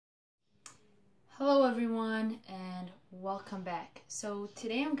Hello everyone and welcome back. So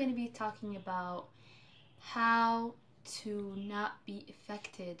today I'm going to be talking about how to not be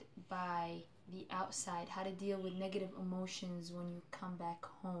affected by the outside, how to deal with negative emotions when you come back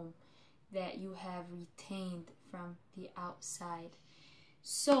home that you have retained from the outside.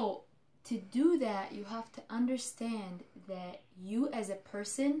 So to do that, you have to understand that you as a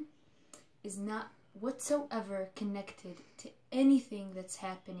person is not whatsoever connected to anything that's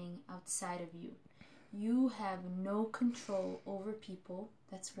happening outside of you. You have no control over people,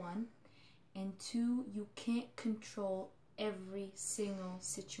 that's one. And two, you can't control every single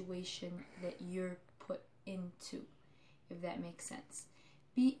situation that you're put into, if that makes sense.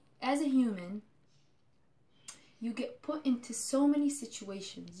 As a human, you get put into so many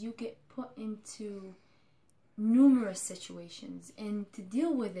situations. You get put into numerous situations. And to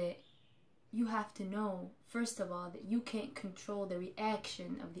deal with it, you have to know, first of all, that you can't control the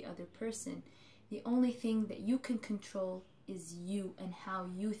reaction of the other person. The only thing that you can control is you and how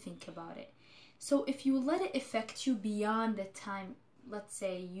you think about it. So if you let it affect you beyond the time, let's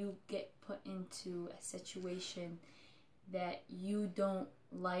say you get put into a situation that you don't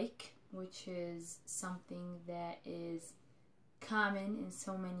like, which is something that is common in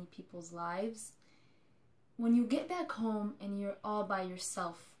so many people's lives. When you get back home and you're all by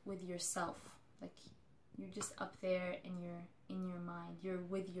yourself, with yourself, like you're just up there and you're in your mind, you're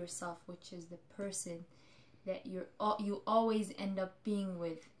with yourself, which is the person that you always end up being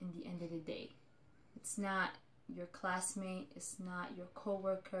with in the end of the day. It's not your classmate, it's not your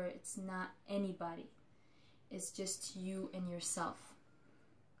coworker, it's not anybody. It's just you and yourself.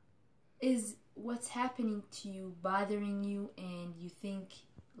 Is what's happening to you bothering you, and you think,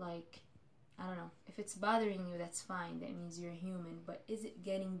 like, I don't know, if it's bothering you, that's fine, that means you're human, but is it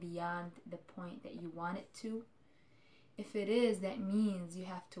getting beyond the point that you want it to? If it is, that means you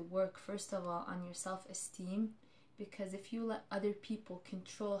have to work, first of all, on your self-esteem, because if you let other people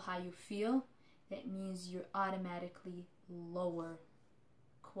control how you feel, that means you're automatically lower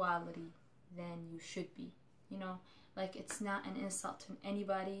quality than you should be. You know, like, it's not an insult to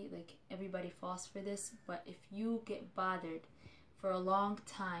anybody, like, everybody falls for this, but if you get bothered for a long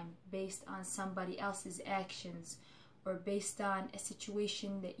time based on somebody else's actions or based on a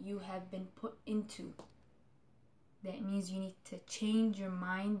situation that you have been put into, that means you need to change your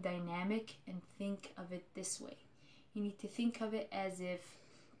mind dynamic and think of it this way. You need to think of it as if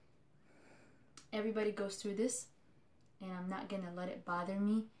everybody goes through this and I'm not going to let it bother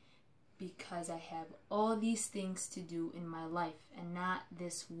me because I have all these things to do in my life and not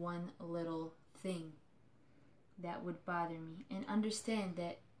this one little thing that would bother me. And understand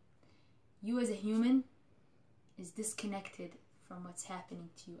that you as a human is disconnected from what's happening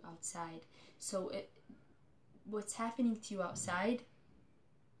to you outside. So what's happening to you outside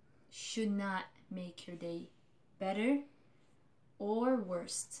should not make your day better or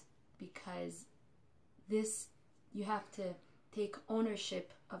worse, because you have to take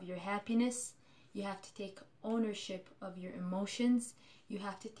ownership of your happiness. You have to take ownership of your emotions. You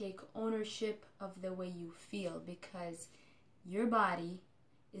have to take ownership of the way you feel, because your body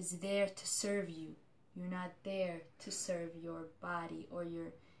is there to serve you. You're not there to serve your body or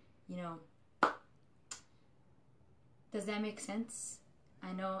your, Does that make sense?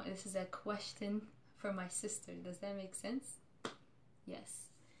 I know this is a question for my sister. Does that make sense? Yes.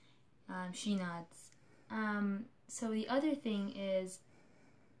 She nods. So the other thing is,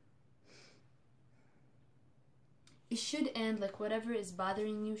 it should end, like, whatever is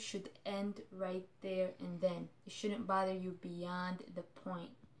bothering you should end right there and then. It shouldn't bother you beyond the point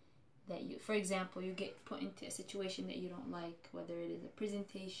that you, for example, you get put into a situation that you don't like, whether it is a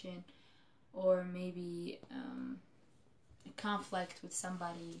presentation or maybe a conflict with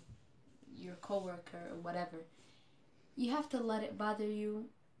somebody, your coworker or whatever. You have to let it bother you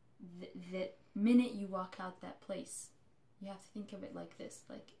the minute you walk out that place. You have to think of it like this,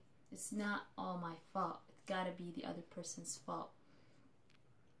 like, it's not all my fault. It's got to be the other person's fault.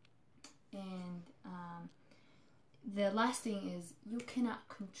 And the last thing is, you cannot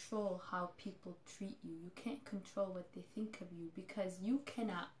control how people treat you. You can't control what they think of you, because you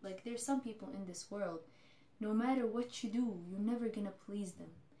cannot, like, there's some people in this world, no matter what you do, you're never going to please them.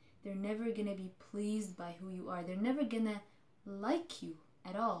 They're never going to be pleased by who you are. They're never going to like you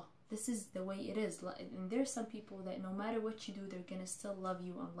at all. This is the way it is. And there's some people that no matter what you do, they're going to still love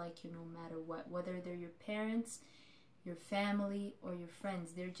you and like you no matter what. Whether they're your parents, your family, or your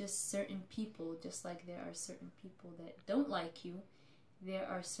friends. They're just certain people. Just like there are certain people that don't like you, there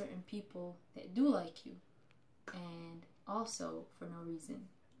are certain people that do like you. And also for no reason.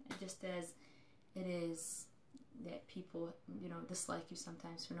 Just as it is that people, you know, dislike you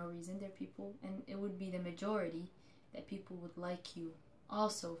sometimes for no reason. There are people, and it would be the majority, that people would like you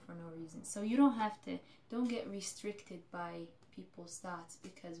also for no reason. So you don't get restricted by people's thoughts,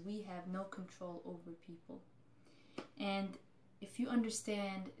 because we have no control over people. And if you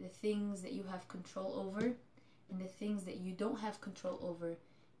understand the things that you have control over and the things that you don't have control over,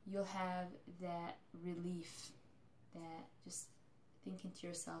 you'll have that relief, that just thinking to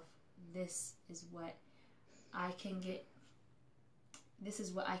yourself, this is what I can get, this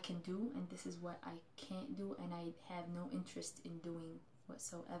is what I can do, and this is what I can't do, and I have no interest in doing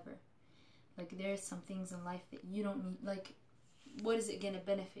whatsoever. Like, there's some things in life that you don't need. Like, what is it going to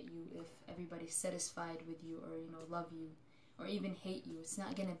benefit you if everybody's satisfied with you, or, you know, love you, or even hate you? It's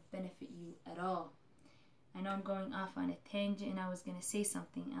not going to benefit you at all. I know I'm going off on a tangent, and I was going to say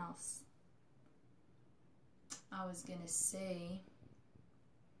something else. I was going to say,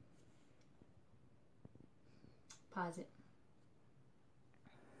 pause it.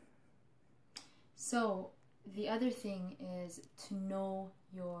 So the other thing is to know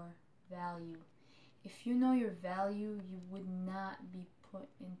your value. If you know your value, you would not be put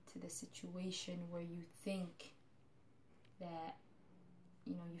into the situation where you think that,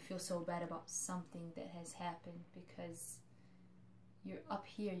 you know, you feel so bad about something that has happened, because you're up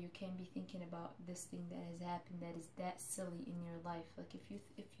here. You can't be thinking about this thing that has happened that is that silly in your life. Like,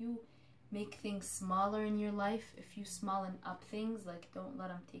 if you make things smaller in your life, if you smallen up things, like, don't let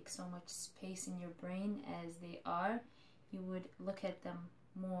them take so much space in your brain as they are, you would look at them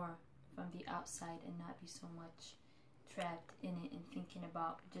more from the outside and not be so much trapped in it and thinking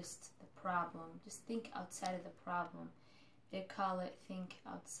about just the problem. Just think outside of the problem. They call it think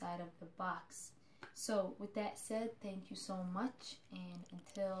outside of the box. So with that said, thank you so much, and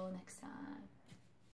until next time.